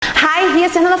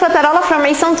Maria Fernanda Frattarola from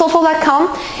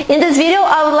RaceOnTOEFL.com. In this video,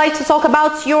 I would like to talk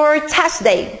about your test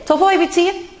day, TOEFL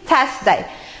ABT test day.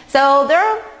 So there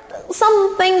are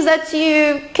some things that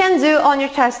you can do on your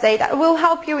test day that will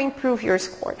help you improve your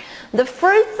score. The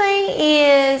first thing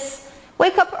is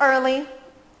wake up early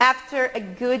after a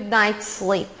good night's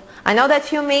sleep. I know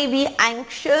that you may be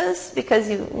anxious because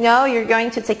you know you're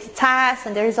going to take the test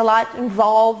and there's a lot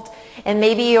involved and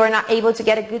maybe you're not able to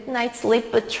get a good night's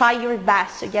sleep, but try your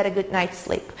best to get a good night's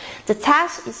sleep. The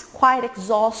test is quite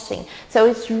exhausting, so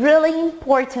it's really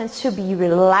important to be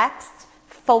relaxed,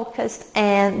 focused,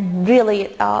 and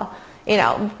really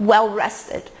well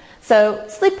rested. So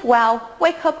sleep well,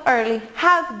 wake up early,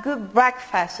 have good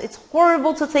breakfast. It's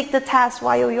horrible to take the test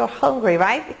while you're hungry,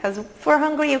 right? Because if you're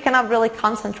hungry, you cannot really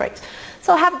concentrate.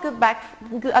 So have a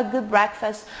good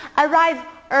breakfast. Arrive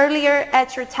earlier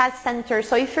at your test center.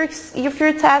 So if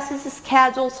your test is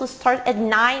scheduled to start at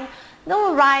 9,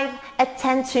 don't arrive at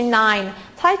 10 to 9.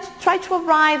 Try to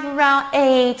arrive around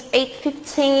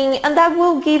 8:15, and that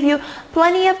will give you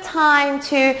plenty of time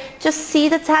to just see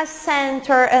the test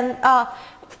center and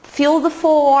fill the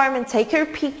form and take your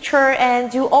picture and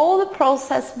do all the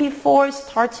process before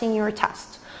starting your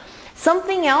test.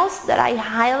 Something else that I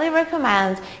highly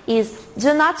recommend is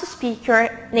do not speak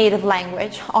your native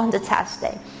language on the test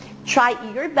day. Try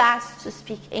your best to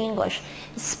speak English,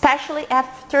 especially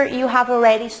after you have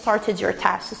already started your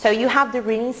test. So you have the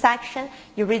reading section,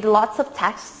 you read lots of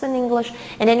texts in English,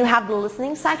 and then you have the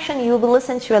listening section, you will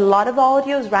listen to a lot of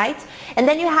audios, right? And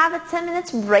then you have a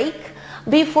 10-minute break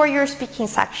before your speaking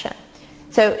section.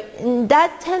 So in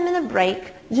that 10-minute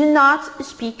break, do not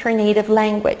speak your native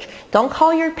language. Don't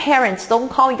call your parents, don't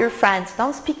call your friends,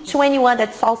 don't speak to anyone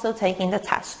that's also taking the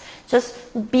test. Just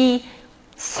be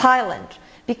silent,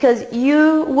 because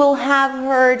you will have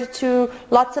heard to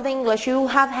lots of English, you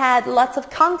have had lots of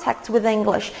contact with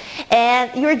English,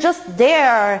 and you're just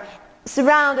there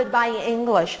surrounded by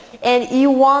English, and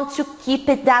you want to keep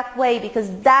it that way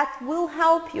because that will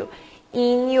help you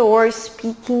in your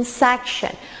speaking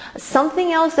section.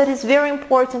 Something else that is very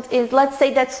important is, let's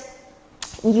say that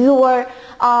you are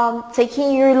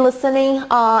taking your listening,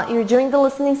 you're doing the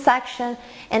listening section,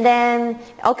 and then,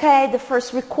 okay, the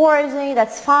first recording,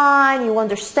 that's fine, you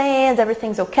understand,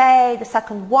 everything's okay, the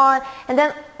second one, and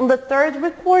then the third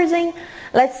recording,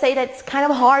 let's say that's kind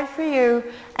of hard for you,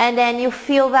 and then you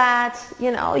feel that,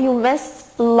 you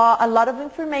missed a lot of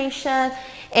information,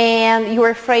 and you're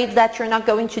afraid that you're not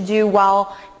going to do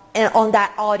well on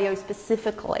that audio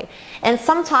specifically. And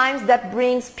sometimes that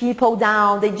brings people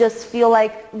down. They just feel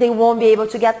like they won't be able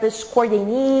to get the score they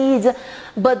need.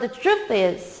 But the truth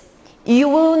is, you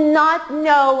will not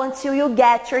know until you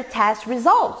get your test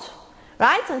result,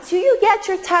 right? Until you get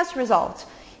your test result,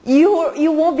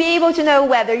 you won't be able to know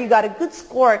whether you got a good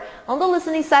score on the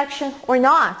listening section or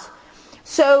not.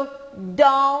 So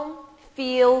don't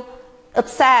feel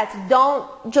upset. Don't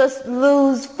just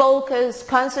lose focus,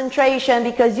 concentration,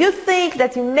 because you think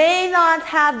that you may not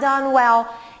have done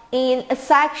well in a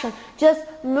section. Just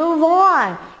move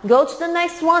on. Go to the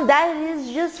next one. That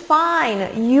is just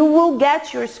fine. You will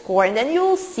get your score, and then you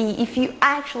will see if you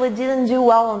actually didn't do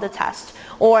well on the test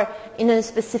or in a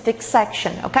specific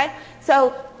section, okay?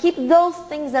 So keep those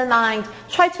things in mind.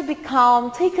 Try to be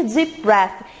calm. Take a deep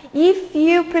breath. If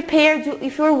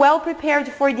you're well prepared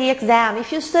for the exam,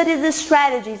 if you study the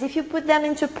strategies, if you put them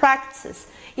into practice,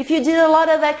 if you did a lot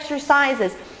of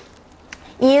exercises,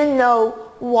 you know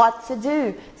what to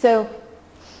do. So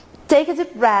take a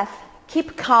deep breath,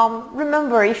 keep calm.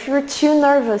 Remember, if you're too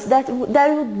nervous, that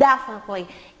will definitely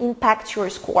impact your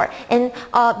score. And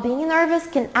being nervous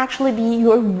can actually be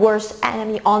your worst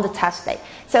enemy on the test day.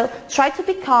 So try to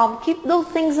be calm, keep those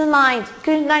things in mind.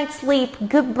 Good night's sleep,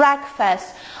 good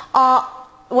breakfast.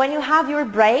 When you have your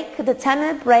break, the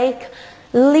 10-minute break,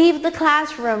 leave the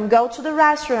classroom, go to the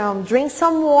restroom, drink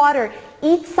some water,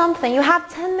 eat something. You have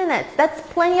 10 minutes. That's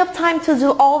plenty of time to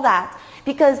do all that.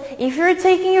 Because if you're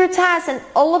taking your test and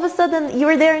all of a sudden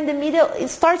you're there in the middle,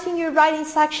 starting your writing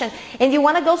section, and you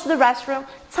want to go to the restroom,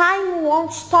 time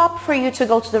won't stop for you to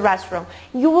go to the restroom.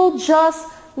 You will just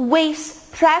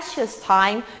waste precious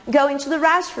time going to the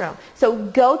restroom. So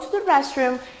go to the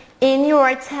restroom in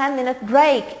your 10-minute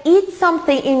break. Eat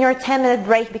something in your 10-minute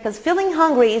break, because feeling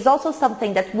hungry is also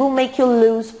something that will make you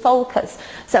lose focus.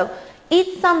 So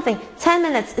eat something, 10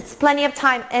 minutes, it's plenty of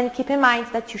time, and keep in mind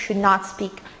that you should not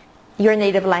speak your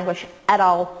native language at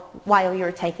all while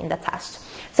you're taking the test.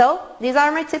 So these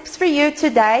are my tips for you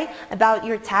today about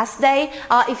your test day.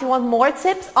 If you want more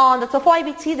tips on the TOEFL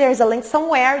IBT, there's a link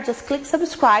somewhere. Just click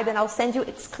subscribe and I'll send you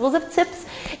exclusive tips.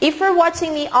 If you're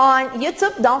watching me on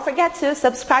YouTube, don't forget to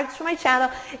subscribe to my channel.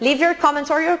 Leave your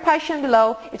comments or your question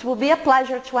below. It will be a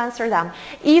pleasure to answer them.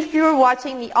 If you're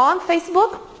watching me on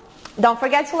Facebook, don't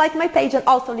forget to like my page and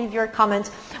also leave your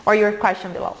comment or your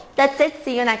question below. That's it.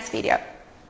 See you next video.